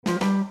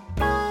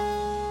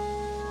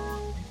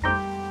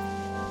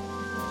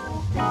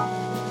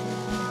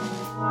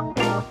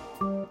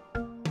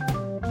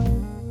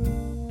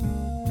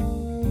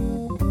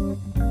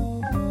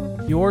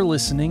You're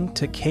listening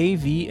to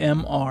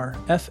KVMR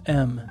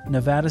FM,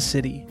 Nevada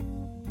City,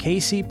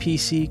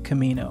 KCPC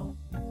Camino.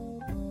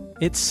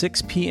 It's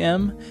 6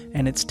 p.m.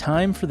 and it's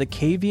time for the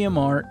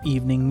KVMR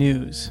Evening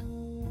News.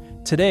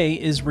 Today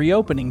is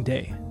reopening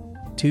day,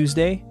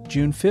 Tuesday,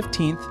 June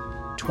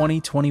 15th,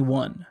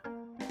 2021.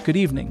 Good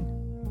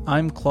evening.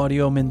 I'm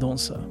Claudio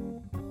Mendonça.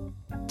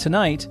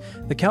 Tonight,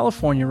 the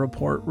California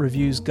Report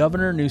reviews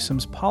Governor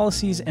Newsom's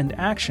policies and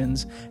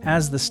actions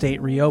as the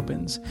state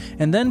reopens,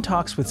 and then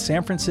talks with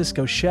San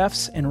Francisco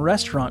chefs and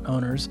restaurant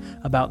owners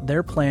about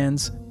their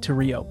plans to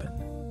reopen.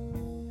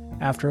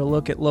 After a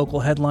look at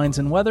local headlines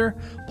and weather,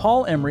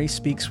 Paul Emery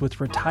speaks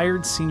with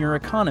retired senior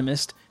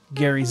economist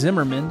Gary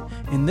Zimmerman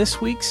in this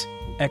week's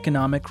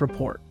Economic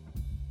Report.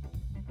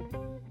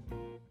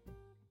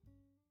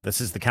 This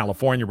is the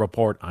California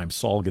Report. I'm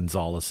Saul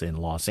Gonzalez in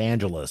Los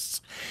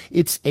Angeles.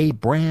 It's a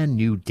brand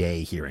new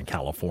day here in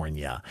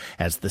California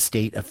as the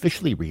state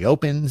officially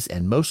reopens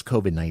and most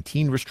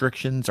COVID-19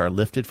 restrictions are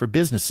lifted for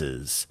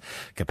businesses.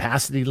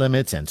 Capacity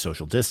limits and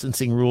social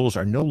distancing rules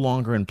are no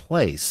longer in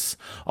place,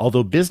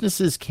 although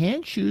businesses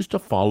can choose to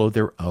follow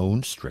their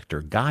own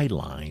stricter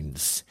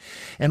guidelines.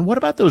 And what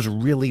about those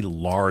really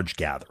large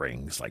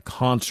gatherings like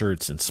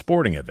concerts and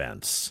sporting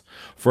events?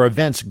 For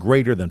events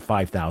greater than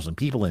 5,000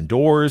 people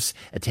indoors,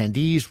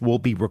 attendees will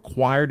be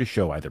required to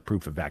show either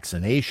proof of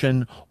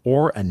vaccination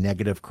or a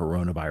negative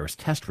coronavirus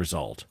test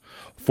result.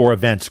 For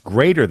events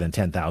greater than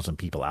 10,000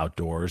 people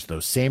outdoors,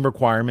 those same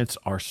requirements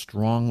are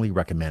strongly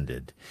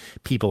recommended.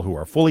 People who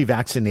are fully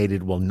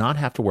vaccinated will not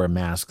have to wear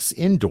masks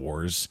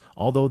indoors,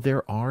 although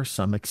there are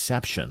some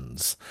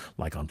exceptions,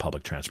 like on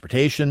public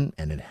transportation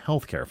and in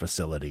healthcare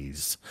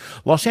facilities.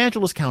 Los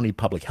Angeles County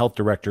Public Health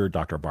Director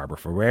Dr. Barbara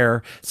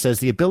Ferrer says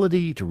the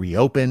ability to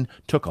reopen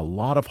took a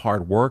lot of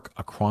hard work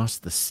across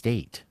the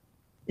state.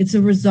 It's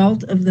a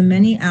result of the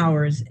many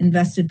hours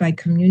invested by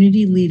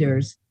community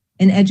leaders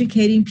in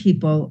educating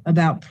people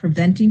about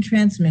preventing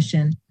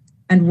transmission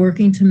and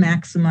working to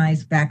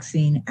maximize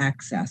vaccine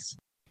access.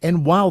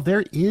 And while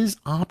there is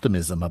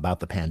optimism about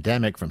the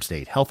pandemic from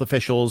state health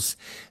officials,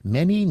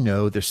 many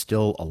know there's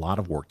still a lot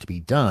of work to be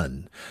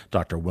done.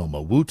 Dr.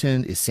 Wilma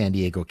Wooten is San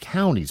Diego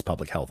County's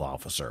public health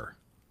officer.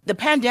 The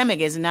pandemic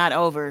is not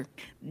over.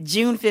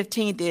 June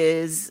 15th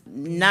is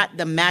not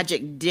the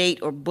magic date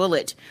or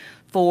bullet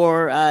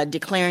for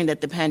declaring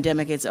that the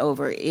pandemic is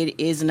over. It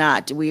is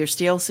not. We are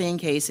still seeing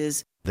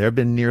cases. There have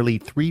been nearly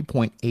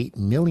 3.8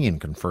 million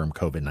confirmed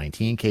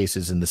COVID-19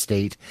 cases in the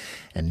state,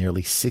 and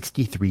nearly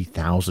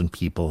 63,000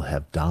 people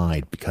have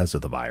died because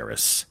of the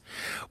virus.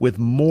 With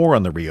more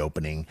on the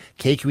reopening,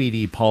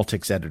 KQED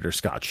politics editor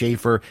Scott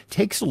Shafer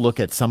takes a look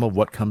at some of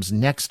what comes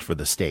next for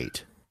the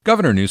state.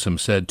 Governor Newsom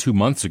said 2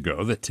 months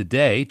ago that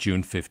today,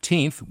 June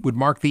 15th, would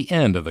mark the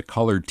end of the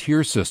colored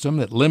tier system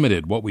that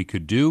limited what we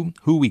could do,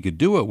 who we could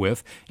do it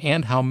with,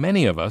 and how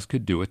many of us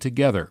could do it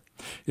together.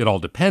 It all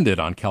depended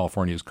on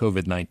California's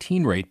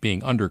COVID-19 rate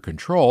being under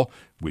control,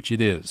 which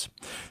it is.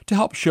 To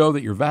help show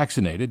that you're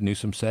vaccinated,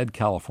 Newsom said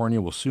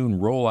California will soon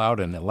roll out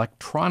an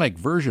electronic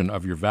version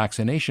of your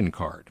vaccination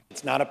card.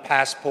 It's not a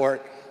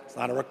passport. It's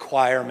not a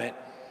requirement.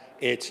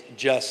 It's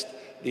just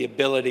the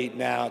ability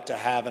now to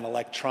have an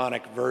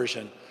electronic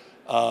version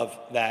of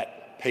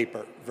that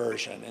paper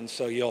version. And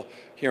so you'll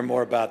hear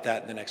more about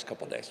that in the next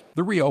couple of days.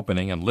 The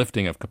reopening and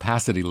lifting of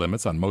capacity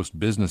limits on most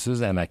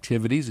businesses and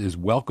activities is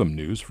welcome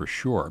news for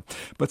sure.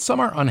 But some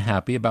are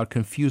unhappy about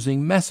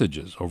confusing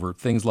messages over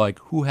things like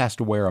who has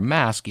to wear a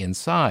mask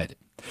inside.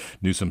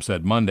 Newsom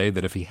said Monday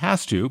that if he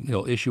has to,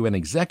 he'll issue an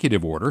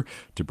executive order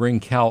to bring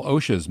Cal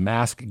OSHA's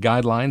mask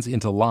guidelines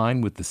into line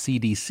with the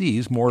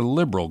CDC's more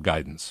liberal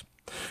guidance.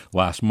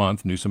 Last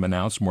month, Newsom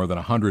announced more than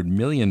 $100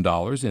 million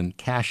in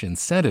cash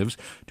incentives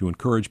to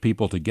encourage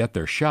people to get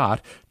their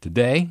shot.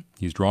 Today,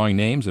 he's drawing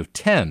names of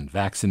 10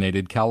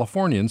 vaccinated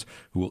Californians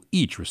who will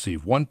each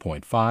receive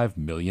 $1.5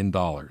 million.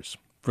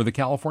 For the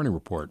California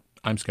Report,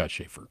 I'm Scott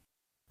Shafer.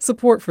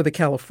 Support for the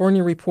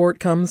California Report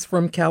comes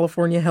from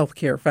California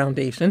Healthcare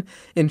Foundation,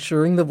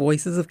 ensuring the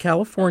voices of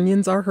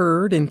Californians are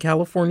heard in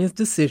California's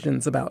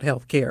decisions about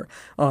healthcare.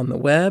 On the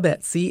web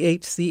at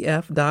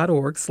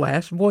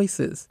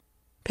chcf.org/voices.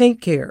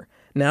 Paint Care,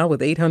 now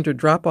with 800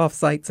 drop-off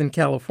sites in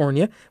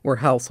California where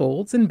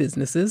households and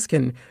businesses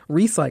can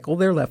recycle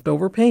their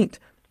leftover paint.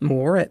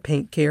 More at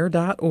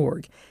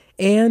paintcare.org.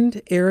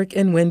 And Eric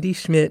and Wendy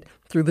Schmidt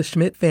through the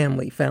Schmidt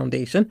Family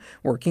Foundation,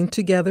 working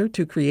together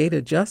to create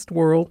a just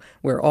world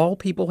where all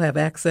people have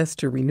access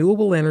to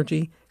renewable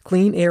energy,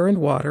 clean air and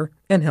water,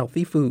 and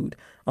healthy food.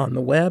 On the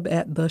web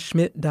at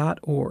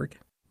theschmidt.org.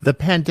 The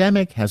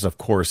pandemic has, of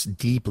course,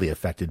 deeply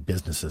affected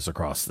businesses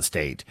across the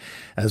state,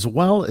 as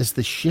well as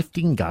the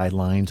shifting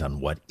guidelines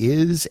on what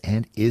is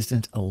and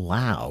isn't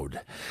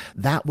allowed.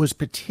 That was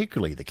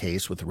particularly the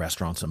case with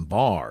restaurants and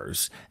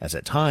bars, as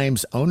at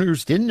times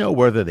owners didn't know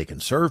whether they can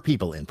serve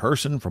people in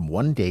person from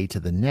one day to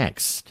the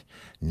next.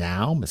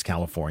 Now, as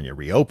California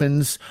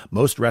reopens,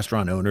 most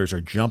restaurant owners are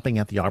jumping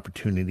at the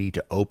opportunity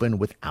to open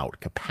without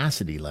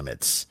capacity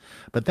limits.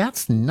 But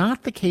that's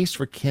not the case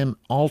for Kim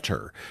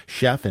Alter,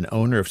 chef and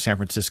owner of San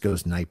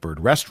Francisco's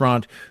Nightbird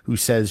restaurant, who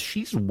says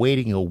she's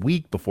waiting a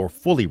week before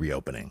fully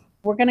reopening.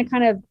 We're going to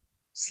kind of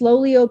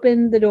slowly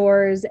open the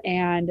doors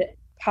and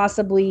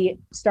possibly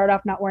start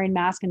off not wearing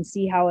masks and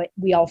see how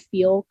we all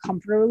feel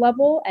comfort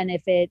level. And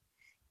if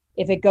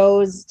it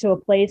goes to a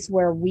place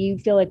where we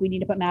feel like we need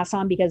to put masks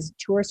on because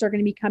tourists are going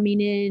to be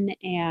coming in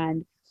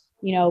and,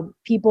 you know,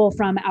 people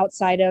from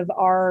outside of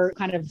our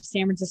kind of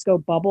San Francisco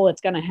bubble,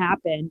 it's going to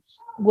happen,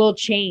 we'll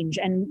change.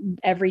 And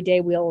every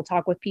day we'll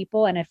talk with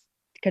people. And if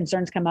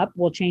concerns come up,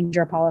 we'll change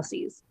our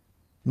policies.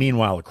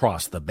 Meanwhile,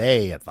 across the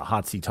bay at the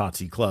Hotsy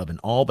Totsy Club in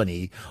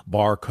Albany,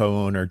 bar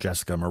co-owner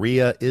Jessica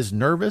Maria is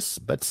nervous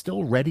but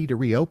still ready to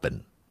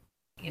reopen.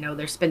 You know,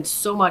 there's been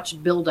so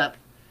much buildup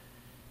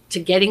to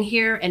getting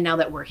here, and now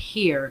that we're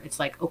here, it's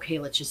like, okay,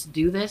 let's just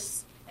do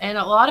this. And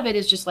a lot of it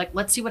is just like,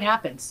 let's see what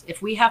happens.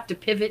 If we have to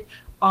pivot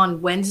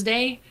on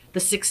Wednesday, the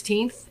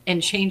 16th,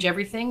 and change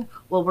everything,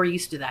 well, we're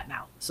used to that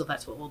now. So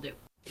that's what we'll do.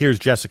 Here's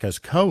Jessica's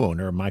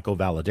co-owner, Michael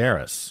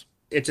Valadares.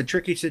 It's a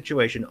tricky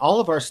situation. All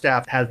of our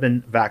staff has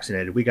been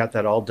vaccinated. We got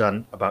that all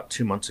done about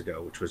 2 months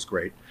ago, which was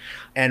great.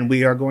 And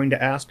we are going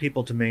to ask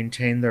people to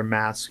maintain their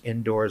masks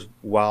indoors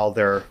while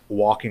they're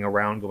walking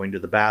around, going to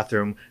the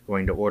bathroom,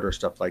 going to order,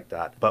 stuff like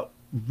that. But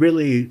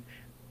really,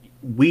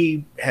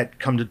 we had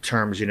come to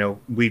terms, you know,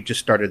 we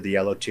just started the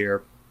yellow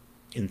tier.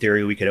 In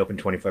theory, we could open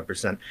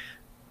 25%.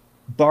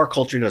 Bar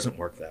culture doesn't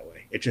work that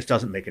way. It just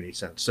doesn't make any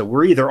sense. So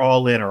we're either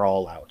all in or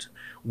all out.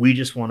 We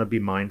just want to be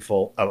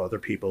mindful of other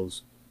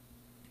people's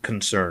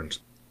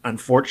concerns.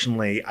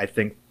 Unfortunately, I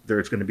think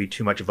there's going to be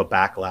too much of a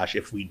backlash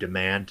if we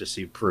demand to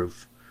see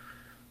proof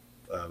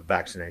of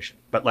vaccination.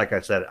 But like I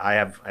said, I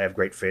have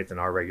great faith in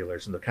our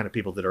regulars, and the kind of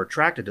people that are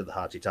attracted to the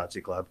Hotsy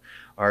Totsy Club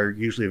are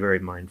usually very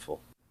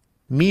mindful.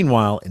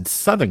 Meanwhile, in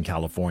Southern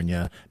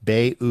California,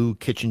 Bay U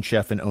kitchen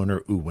chef and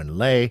owner U Wen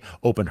Lei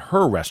opened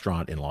her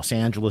restaurant in Los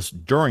Angeles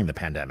during the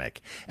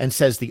pandemic and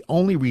says the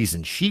only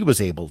reason she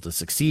was able to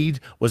succeed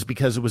was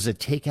because it was a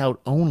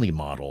takeout-only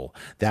model.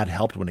 That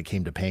helped when it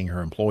came to paying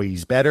her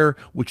employees better,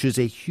 which is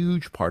a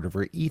huge part of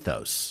her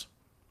ethos.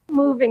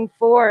 Moving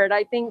forward,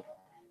 I think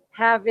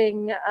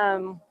having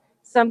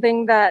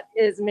something that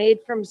is made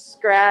from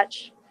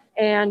scratch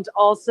and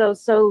also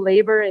so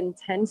labor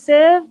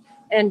intensive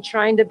and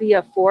trying to be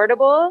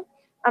affordable,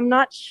 I'm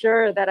not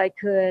sure that I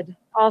could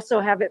also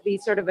have it be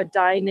sort of a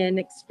dine-in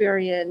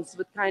experience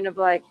with kind of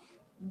like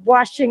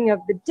washing of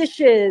the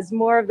dishes,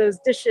 more of those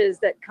dishes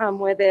that come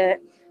with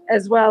it,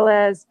 as well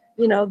as,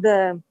 you know,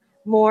 the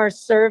more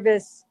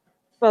service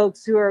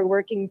folks who are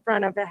working in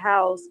front of a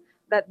house,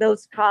 that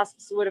those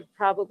costs would have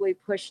probably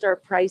pushed our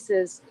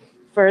prices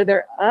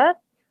further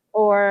up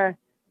or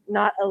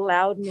not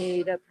allowed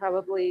me to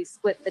probably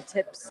split the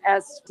tips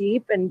as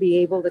steep and be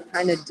able to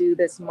kind of do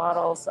this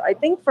model. So I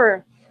think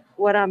for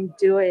what I'm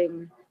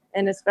doing,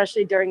 and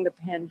especially during the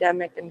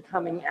pandemic and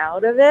coming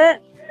out of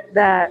it,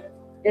 that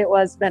it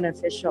was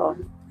beneficial.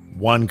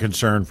 One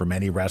concern for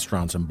many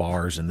restaurants and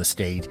bars in the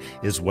state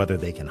is whether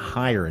they can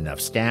hire enough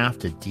staff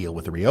to deal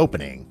with the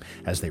reopening,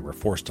 as they were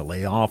forced to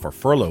lay off or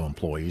furlough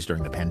employees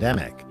during the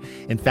pandemic.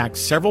 In fact,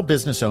 several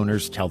business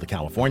owners tell the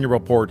California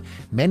Report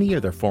many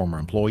of their former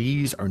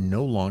employees are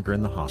no longer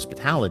in the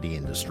hospitality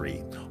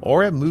industry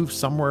or have moved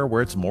somewhere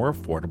where it's more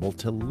affordable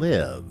to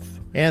live.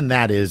 And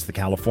that is the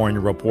California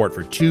Report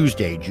for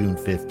Tuesday, June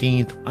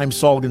 15th. I'm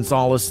Saul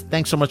Gonzalez.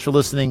 Thanks so much for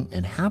listening,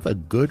 and have a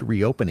good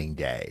reopening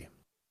day.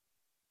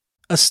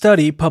 A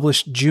study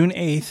published June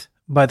 8th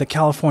by the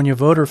California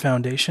Voter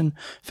Foundation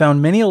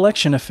found many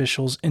election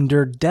officials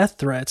endured death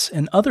threats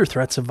and other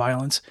threats of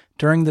violence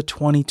during the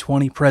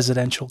 2020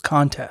 presidential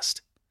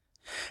contest.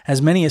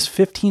 As many as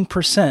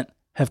 15%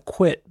 have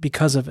quit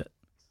because of it.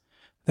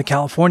 The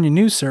California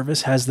News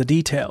Service has the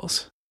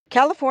details.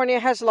 California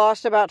has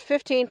lost about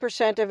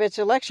 15% of its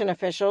election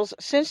officials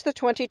since the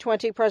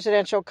 2020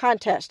 presidential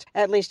contest,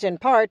 at least in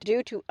part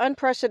due to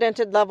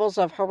unprecedented levels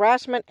of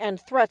harassment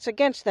and threats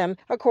against them,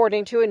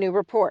 according to a new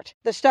report.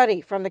 The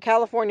study from the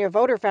California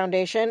Voter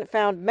Foundation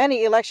found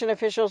many election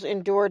officials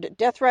endured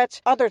death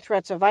threats, other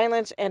threats of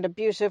violence, and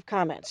abusive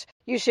comments.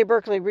 UC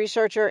Berkeley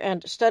researcher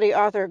and study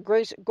author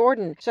Grace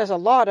Gordon says a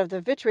lot of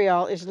the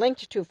vitriol is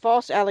linked to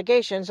false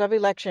allegations of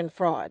election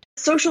fraud.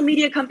 Social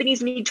media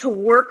companies need to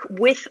work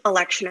with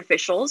election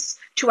officials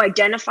to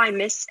identify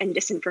mis and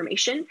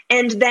disinformation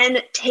and then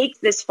take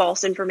this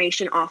false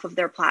information off of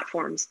their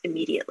platforms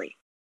immediately.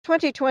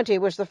 2020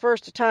 was the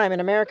first time an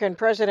American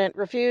president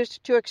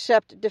refused to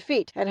accept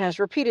defeat and has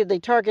repeatedly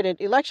targeted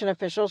election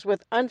officials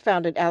with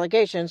unfounded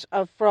allegations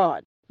of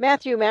fraud.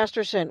 Matthew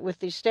Masterson with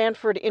the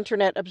Stanford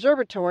Internet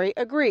Observatory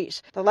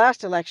agrees the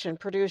last election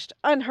produced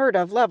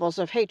unheard-of levels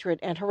of hatred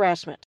and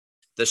harassment.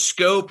 The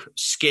scope,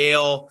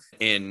 scale,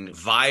 and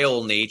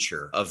vile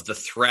nature of the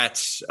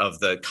threats, of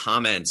the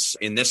comments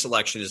in this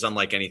election is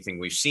unlike anything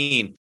we've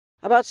seen.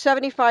 About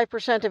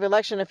 75% of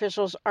election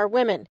officials are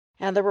women,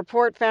 And the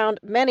report found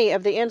many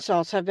of the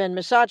insults have been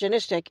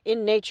misogynistic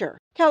in nature.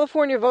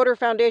 California Voter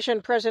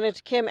Foundation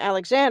President Kim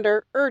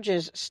Alexander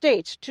urges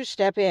states to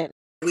step in.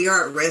 We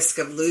are at risk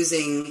of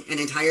losing an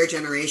entire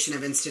generation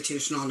of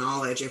institutional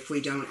knowledge if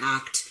we don't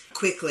act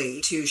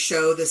quickly to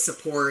show the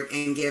support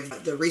and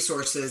give the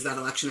resources that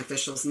election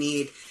officials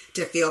need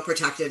to feel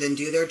protected and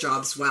do their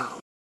jobs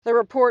well. The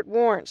report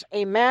warns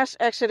a mass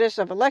exodus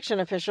of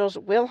election officials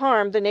will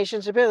harm the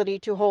nation's ability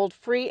to hold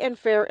free and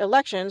fair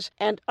elections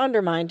and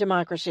undermine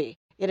democracy.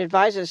 It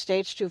advises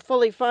states to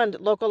fully fund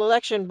local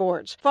election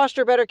boards,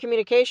 foster better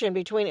communication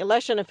between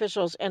election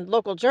officials and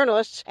local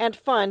journalists, and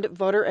fund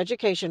voter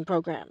education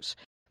programs.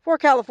 For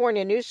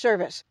California News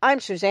Service, I'm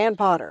Suzanne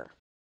Potter.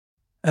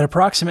 At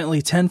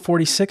approximately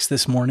 10:46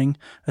 this morning,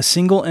 a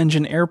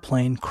single-engine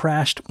airplane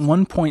crashed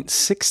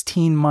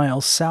 1.16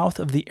 miles south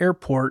of the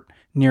airport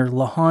near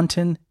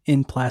Lahontan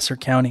in Placer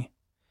County.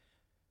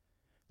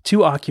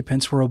 2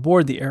 occupants were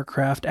aboard the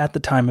aircraft at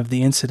the time of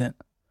the incident.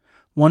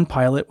 One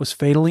pilot was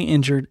fatally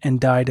injured and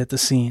died at the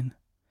scene.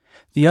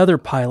 The other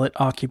pilot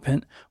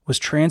occupant was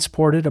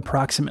transported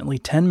approximately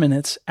 10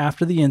 minutes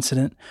after the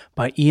incident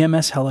by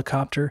EMS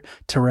helicopter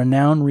to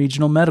Renown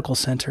Regional Medical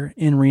Center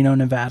in Reno,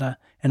 Nevada,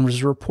 and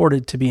was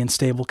reported to be in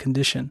stable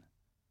condition.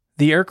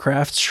 The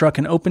aircraft struck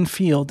an open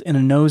field in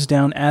a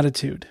nose-down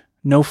attitude.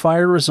 No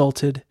fire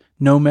resulted.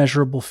 No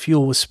measurable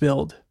fuel was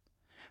spilled.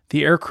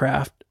 The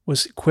aircraft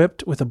was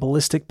equipped with a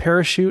ballistic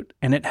parachute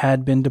and it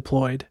had been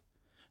deployed.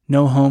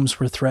 No homes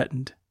were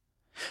threatened.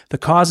 The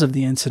cause of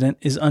the incident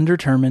is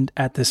undetermined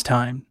at this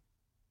time.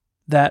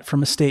 That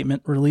from a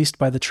statement released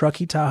by the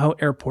Truckee Tahoe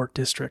Airport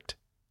District.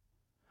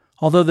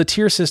 Although the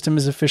tier system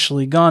is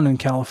officially gone in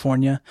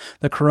California,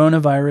 the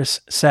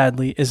coronavirus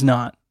sadly is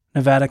not.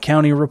 Nevada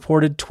County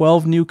reported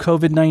 12 new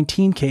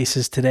COVID-19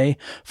 cases today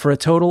for a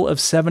total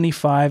of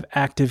 75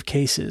 active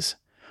cases.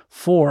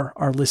 4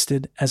 are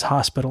listed as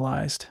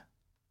hospitalized.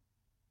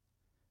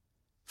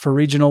 For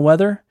regional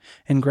weather,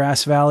 in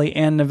Grass Valley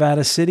and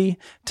Nevada City,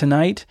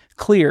 tonight,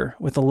 clear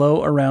with a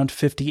low around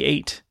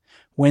 58.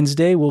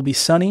 Wednesday will be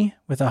sunny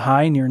with a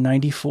high near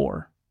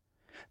 94.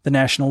 The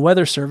National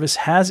Weather Service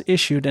has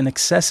issued an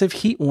excessive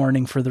heat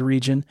warning for the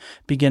region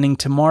beginning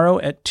tomorrow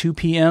at 2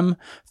 p.m.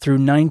 through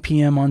 9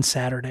 p.m. on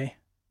Saturday.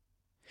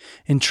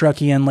 In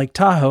Truckee and Lake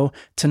Tahoe,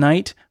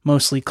 tonight,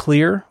 mostly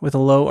clear with a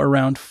low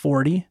around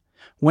 40.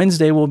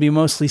 Wednesday will be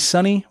mostly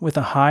sunny with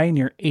a high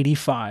near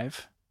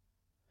 85.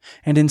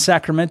 And in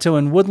Sacramento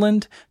and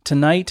Woodland,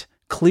 tonight,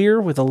 clear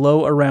with a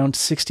low around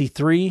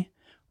 63.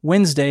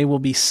 Wednesday will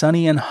be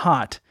sunny and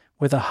hot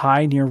with a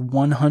high near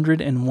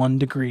 101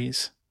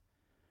 degrees.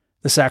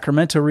 The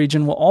Sacramento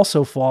region will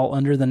also fall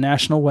under the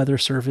National Weather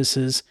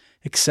Service's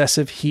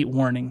excessive heat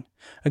warning,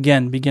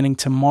 again beginning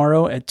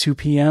tomorrow at 2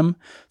 p.m.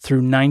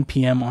 through 9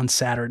 p.m. on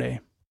Saturday.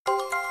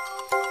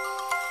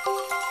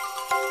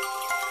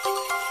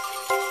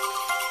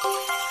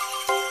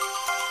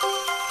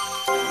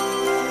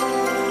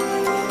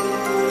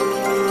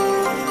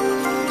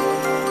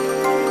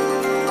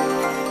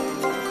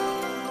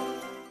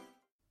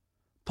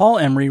 Paul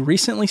Emery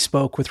recently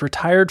spoke with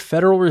retired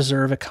Federal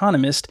Reserve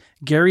economist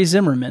Gary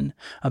Zimmerman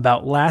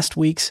about last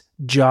week's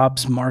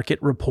jobs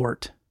market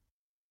report.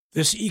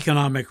 This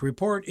economic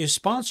report is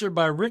sponsored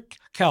by Rick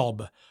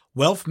Kalb,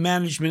 wealth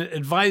management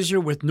advisor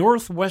with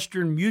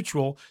Northwestern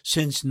Mutual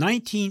since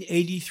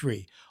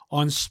 1983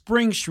 on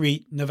Spring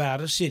Street,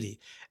 Nevada City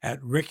at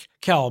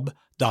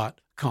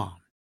rickkalb.com.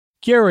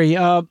 Gary,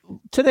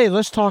 today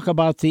let's talk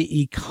about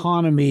the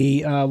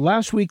economy.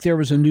 Last week there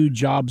was a new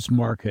jobs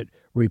market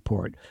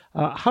report.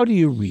 How do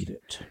you read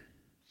it?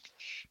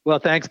 Well,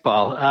 thanks,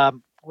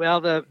 Paul. Well,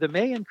 the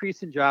May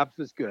increase in jobs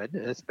was good,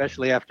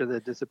 especially after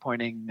the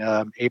disappointing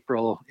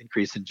April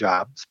increase in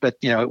jobs. But,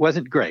 it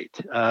wasn't great.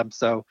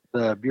 So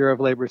the Bureau of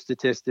Labor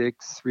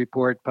Statistics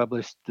report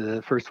published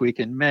the first week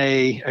in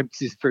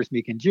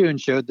June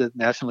showed that the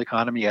national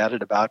economy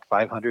added about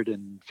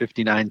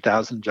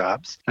 559,000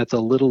 jobs. That's a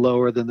little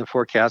lower than the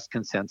forecast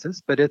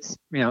consensus, but it's,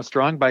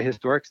 strong by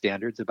historic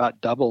standards, about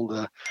double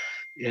the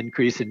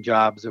increase in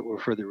jobs that were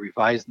for the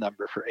revised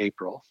number for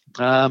April.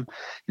 And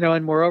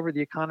moreover, the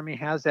economy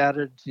has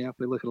added, if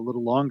we look at a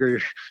little longer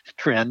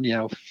trend,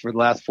 for the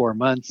last 4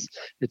 months,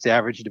 it's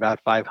averaged about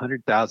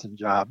 500,000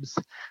 jobs.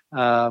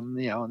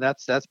 And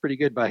that's pretty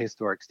good by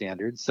historic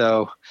standards.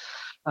 So,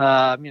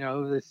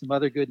 there's some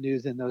other good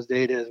news in those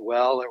data as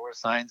well. There were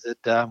signs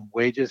that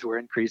wages were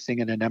increasing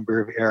in a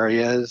number of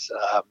areas.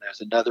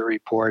 There's another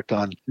report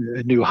on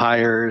new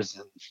hires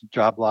and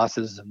job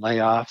losses and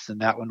layoffs,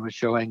 and that one was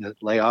showing that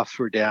layoffs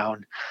were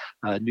down,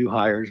 new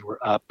hires were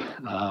up.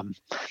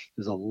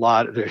 There's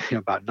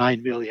about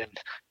 9 million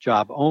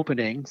job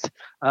openings,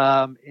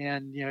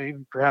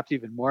 and perhaps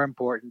even more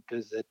important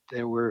is that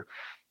there were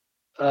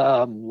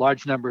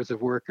large numbers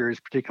of workers,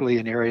 particularly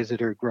in areas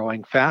that are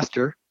growing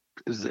faster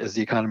as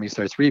the economy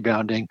starts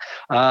rebounding,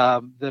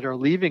 that are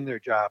leaving their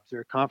jobs.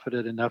 They're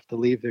confident enough to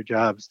leave their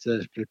jobs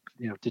to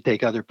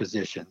take other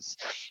positions.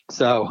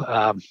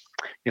 So,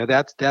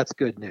 that's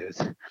good news.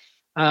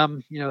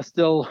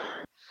 Still,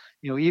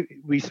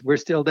 we're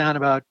still down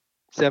about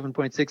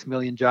 7.6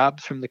 million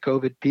jobs from the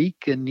COVID peak.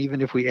 And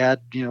even if we add,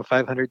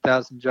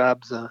 500,000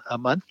 jobs a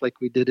month like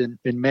we did in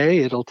May,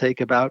 it'll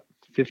take about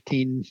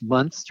 15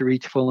 months to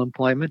reach full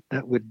employment.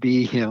 That would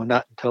be,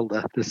 not until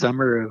the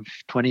summer of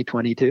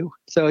 2022.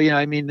 So,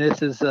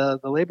 this is the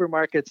labor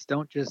markets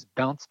don't just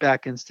bounce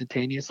back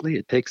instantaneously.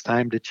 It takes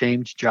time to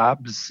change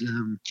jobs,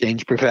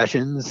 change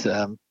professions.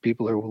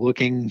 People are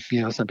looking,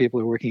 some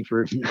people are working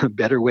for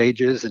better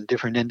wages in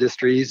different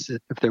industries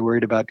if they're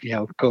worried about,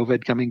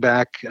 COVID coming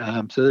back.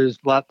 So there's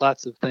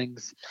lots of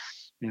things,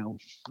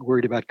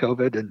 worried about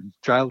COVID and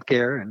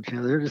childcare, and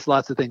there's just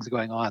lots of things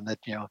going on that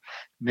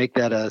make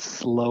that a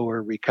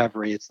slower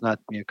recovery. It's not,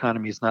 the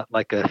economy is not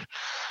like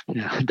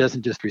it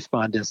doesn't just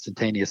respond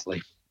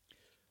instantaneously.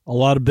 A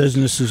lot of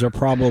businesses are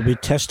probably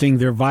testing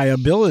their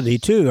viability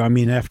too.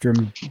 After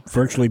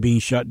virtually being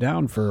shut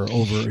down for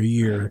over a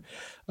year.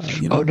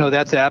 Oh no,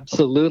 that's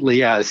absolutely,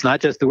 yeah. It's not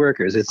just the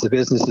workers; it's the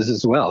businesses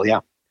as well.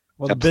 Yeah.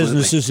 Well, the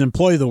businesses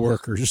employ the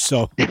workers,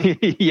 so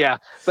yeah.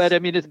 But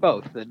it's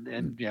both,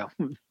 and.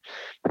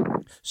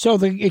 So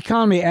the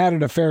economy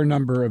added a fair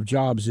number of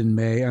jobs in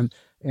May, and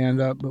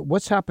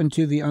what's happened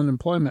to the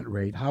unemployment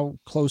rate? How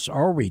close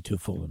are we to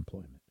full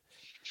employment?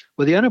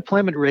 Well, the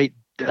unemployment rate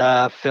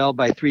fell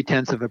by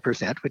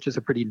 0.3%, which is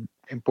a pretty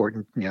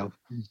important,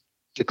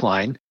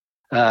 decline.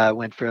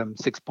 Went from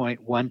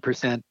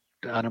 6.1%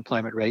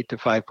 unemployment rate to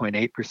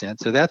 5.8%.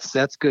 So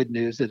that's good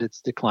news that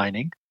it's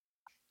declining.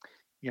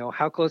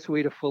 How close are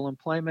we to full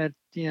employment?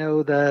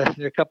 There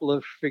are a couple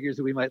of figures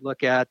that we might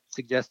look at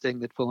suggesting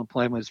that full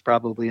employment is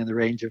probably in the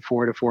range of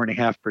 4 to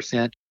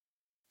 4.5%.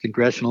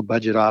 Congressional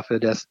Budget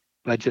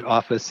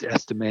Office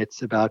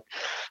estimates about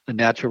a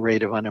natural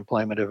rate of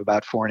unemployment of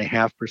about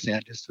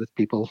 4.5%, just with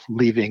people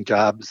leaving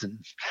jobs and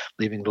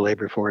leaving the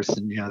labor force,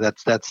 and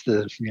that's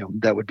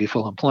that would be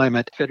full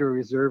employment. Federal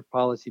Reserve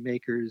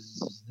policymakers,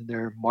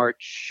 their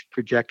March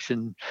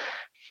projection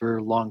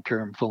for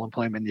long-term full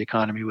employment in the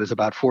economy was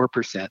about 4%.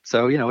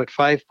 So, at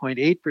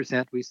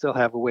 5.8%, we still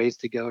have a ways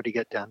to go to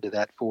get down to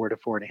that 4 to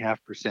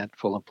 4.5%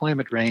 full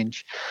employment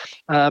range.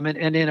 And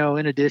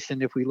in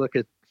addition, if we look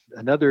at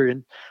another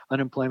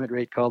unemployment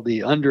rate called the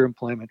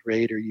underemployment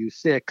rate, or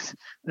U6,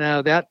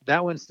 now that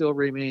one still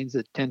remains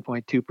at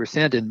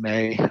 10.2% in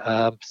May.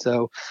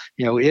 So,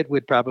 it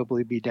would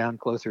probably be down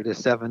closer to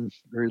 7,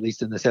 or at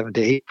least in the 7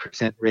 to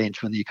 8%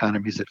 range when the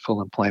economy is at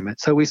full employment.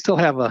 So we still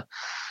have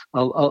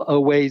a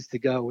ways to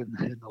go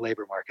in the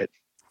labor market.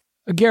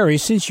 Gary,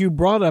 since you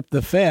brought up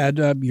the Fed,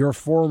 your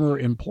former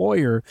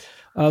employer,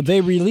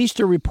 they released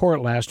a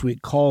report last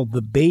week called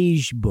the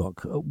Beige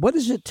Book. What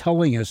is it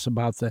telling us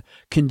about the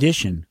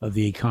condition of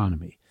the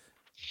economy?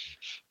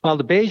 Well,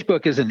 the Beige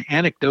Book is an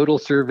anecdotal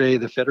survey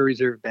the Federal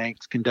Reserve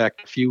banks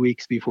conduct a few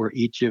weeks before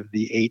each of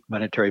the 8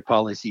 monetary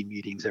policy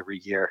meetings every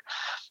year.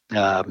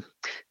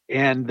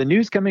 And the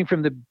news coming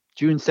from the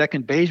June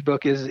 2nd Beige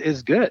Book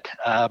is good.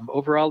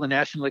 Overall, the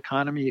national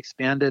economy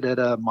expanded at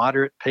a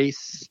moderate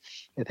pace,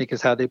 I think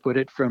is how they put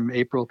it, from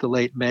April to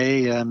late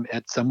May, at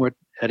a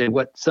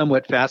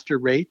somewhat faster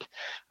rate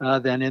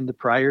than in the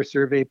prior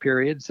survey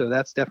period. So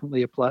that's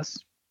definitely a plus.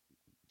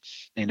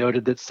 They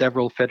noted that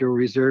several Federal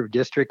Reserve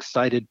districts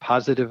cited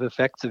positive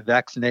effects of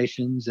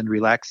vaccinations and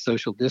relaxed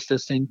social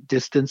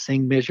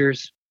distancing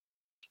measures.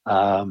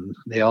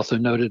 They also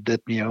noted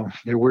that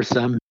there were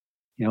some,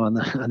 on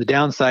the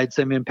downside,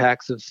 some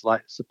impacts of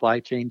supply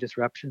chain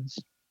disruptions.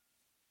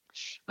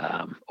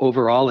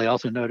 Overall, they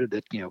also noted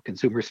that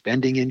consumer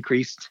spending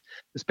increased,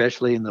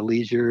 especially in the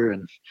leisure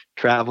and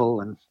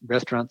travel and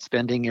restaurant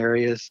spending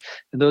areas,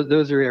 and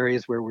those are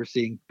areas where we're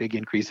seeing big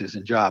increases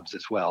in jobs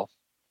as well.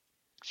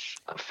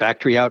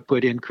 Factory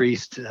output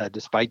increased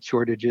despite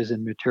shortages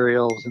in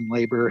materials and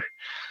labor,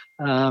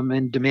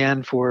 and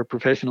demand for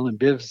professional and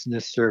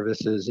business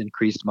services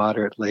increased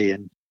moderately,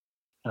 and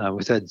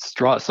we saw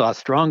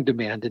strong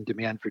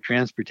demand for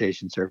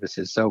transportation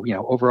services. So,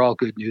 overall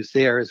good news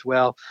there as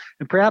well.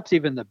 And perhaps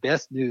even the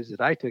best news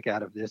that I took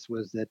out of this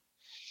was that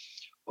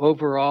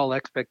overall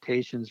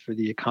expectations for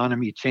the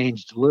economy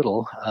changed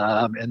little,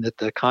 and that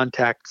the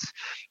contacts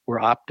were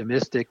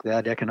optimistic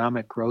that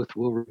economic growth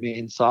will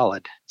remain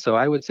solid. So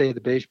I would say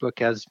the Beige Book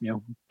has,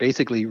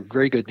 basically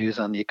very good news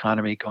on the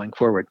economy going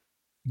forward.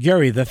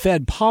 Gary, the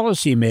Fed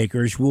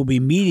policymakers will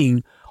be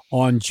meeting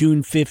on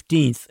June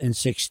 15th and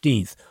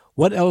 16th.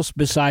 What else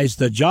besides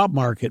the job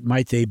market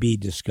might they be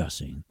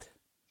discussing?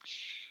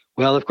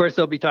 Well, of course,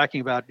 they'll be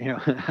talking about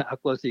how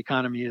close the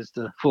economy is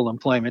to full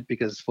employment,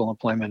 because full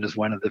employment is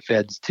one of the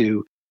Fed's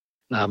 2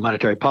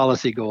 monetary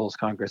policy goals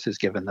Congress has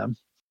given them.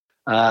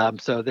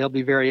 So they'll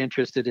be very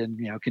interested in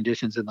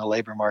conditions in the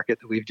labor market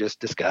that we've just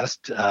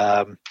discussed.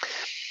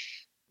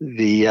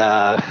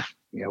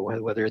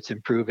 Whether it's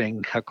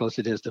improving, how close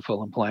it is to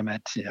full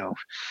employment.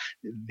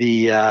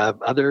 The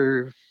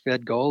other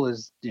Fed goal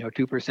is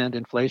 2%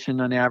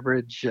 inflation on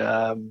average.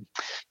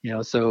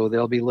 So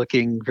they'll be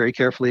looking very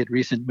carefully at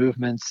recent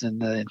movements in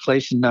the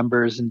inflation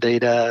numbers and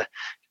data,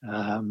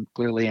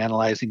 clearly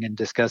analyzing and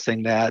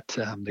discussing that.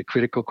 The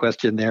critical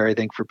question there, I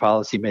think, for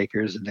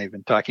policymakers, and they've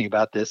been talking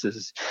about this,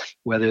 is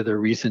whether the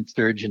recent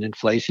surge in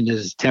inflation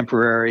is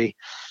temporary.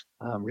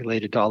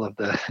 related to all of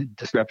the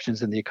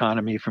disruptions in the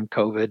economy from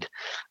COVID,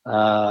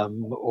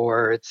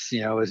 or it's,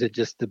 is it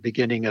just the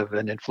beginning of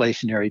an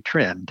inflationary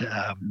trend?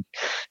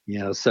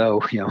 That's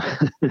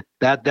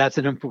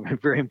a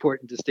very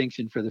important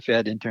distinction for the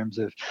Fed in terms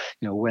of,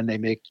 when they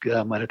make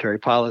monetary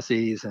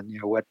policies, and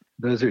what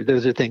those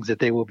are things that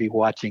they will be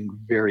watching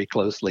very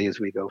closely as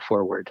we go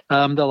forward.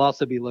 They'll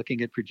also be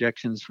looking at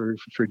projections for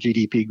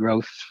GDP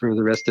growth for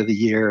the rest of the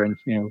year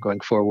and going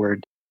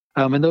forward.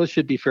 And those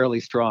should be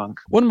fairly strong.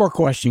 One more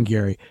question,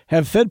 Gary.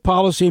 Have Fed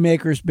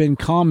policymakers been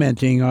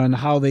commenting on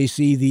how they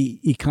see the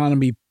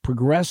economy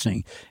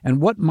progressing, and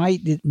what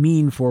might it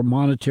mean for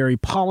monetary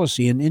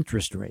policy and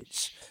interest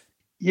rates?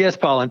 Yes,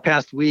 Paul. In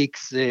past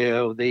weeks,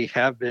 they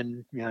have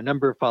been, a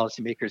number of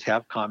policymakers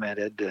have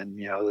commented, and,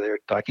 they're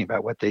talking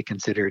about what they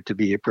consider to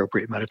be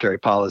appropriate monetary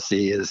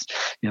policy as,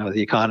 the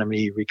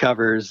economy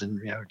recovers, and,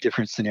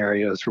 different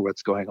scenarios for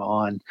what's going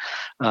on.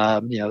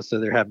 So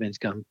there have been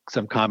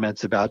some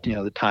comments about,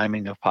 the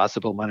timing of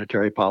possible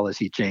monetary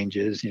policy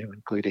changes,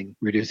 including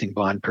reducing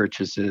bond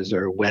purchases,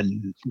 or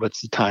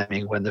what's the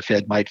timing when the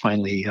Fed might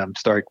finally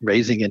start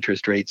raising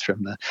interest rates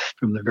from the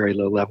very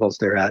low levels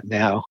they're at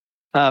now.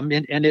 And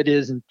it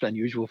isn't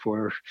unusual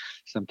for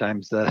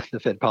sometimes the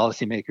Fed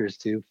policymakers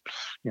to,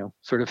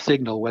 sort of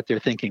signal what they're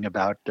thinking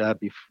about,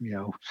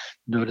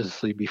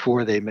 noticeably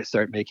before they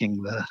start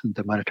making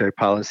the monetary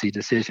policy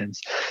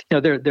decisions.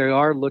 They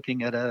are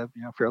looking at a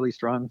fairly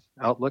strong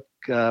outlook.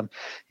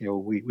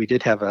 We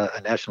did have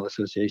a National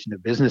Association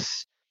of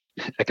Business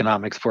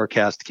Economics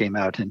forecast came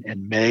out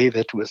in May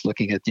that was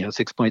looking at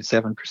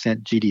 6.7%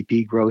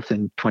 GDP growth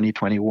in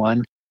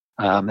 2021.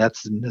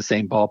 That's in the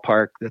same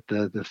ballpark that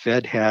the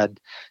Fed had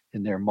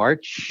in their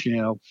March,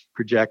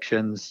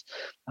 projections.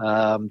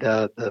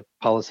 The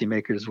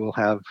policymakers will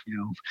have,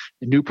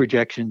 new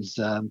projections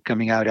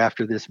coming out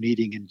after this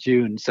meeting in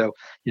June. So,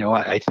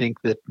 I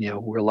think that,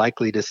 we're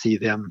likely to see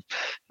them,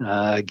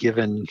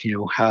 given,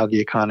 how the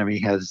economy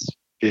has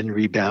been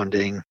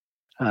rebounding,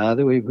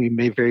 that we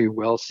may very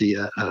well see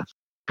a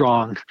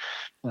strong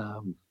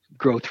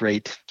growth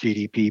rate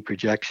GDP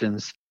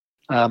projections.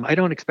 I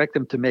don't expect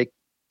them to make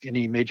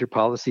any major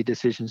policy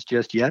decisions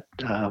just yet.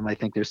 I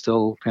think they're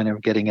still kind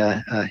of getting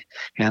a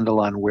handle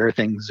on where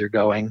things are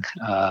going.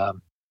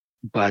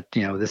 But,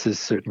 this is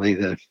certainly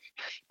the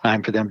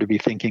time for them to be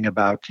thinking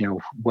about,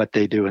 what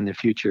they do in the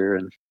future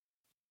and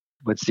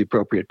what's the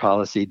appropriate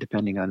policy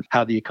depending on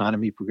how the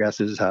economy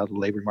progresses, how the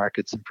labor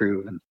markets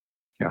improve, and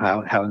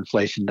how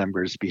inflation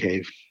numbers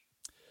behave.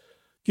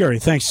 Gary,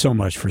 thanks so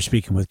much for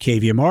speaking with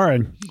KVMR,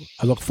 and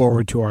I look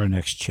forward to our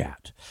next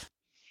chat.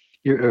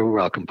 You're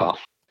welcome, Paul.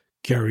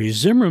 Gary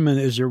Zimmerman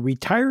is a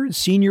retired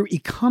senior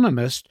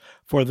economist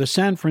for the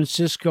San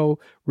Francisco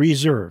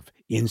Reserve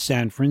in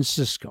San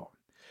Francisco,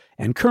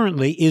 and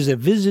currently is a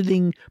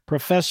visiting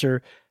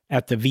professor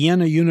at the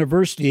Vienna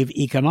University of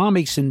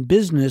Economics and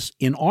Business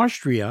in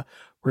Austria,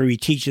 where he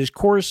teaches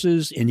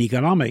courses in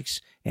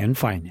economics and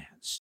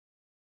finance.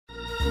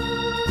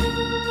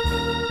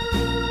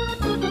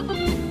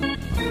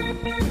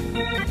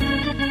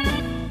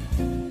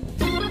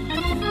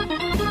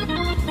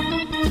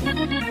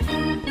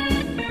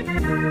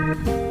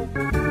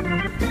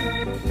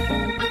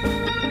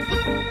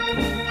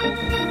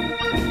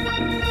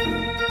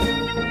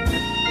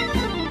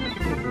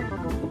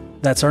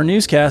 That's our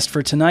newscast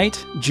for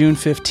tonight, June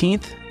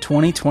 15th,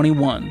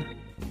 2021.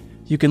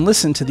 You can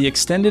listen to the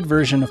extended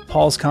version of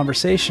Paul's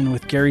conversation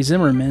with Gary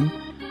Zimmerman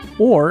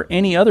or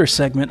any other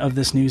segment of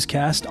this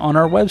newscast on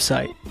our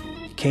website,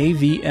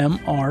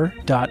 kvmr.org,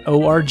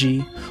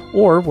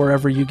 or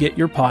wherever you get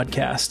your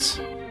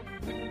podcasts.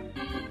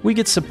 We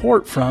get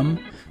support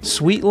from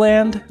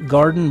Sweetland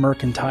Garden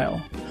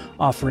Mercantile,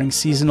 offering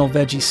seasonal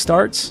veggie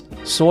starts,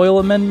 soil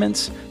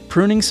amendments,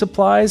 pruning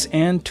supplies,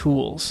 and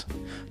tools.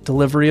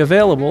 Delivery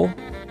available,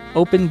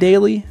 open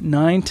daily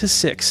 9 to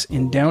 6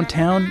 in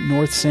downtown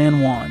North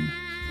San Juan.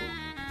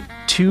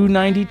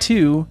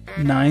 292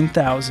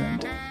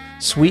 9000,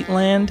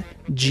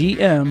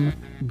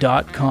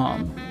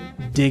 sweetlandgm.com.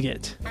 Dig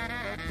it.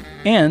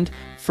 And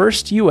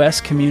First U.S.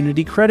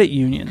 Community Credit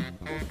Union,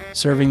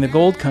 serving the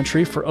Gold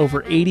Country for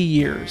over 80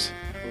 years,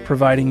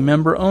 providing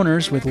member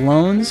owners with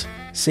loans,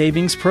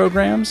 savings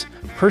programs,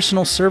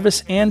 personal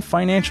service, and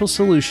financial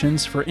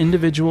solutions for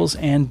individuals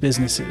and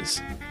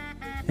businesses.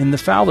 In the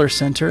Fowler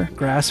Center,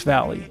 Grass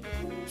Valley,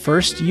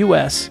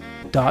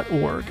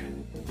 firstus.org.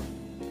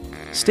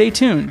 Stay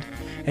tuned.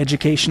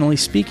 Educationally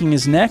Speaking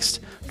is next,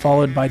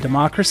 followed by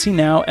Democracy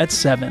Now! At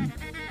 7.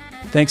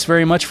 Thanks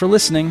very much for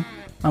listening.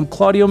 I'm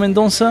Claudio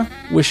Mendonça,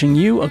 wishing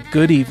you a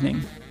good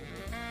evening.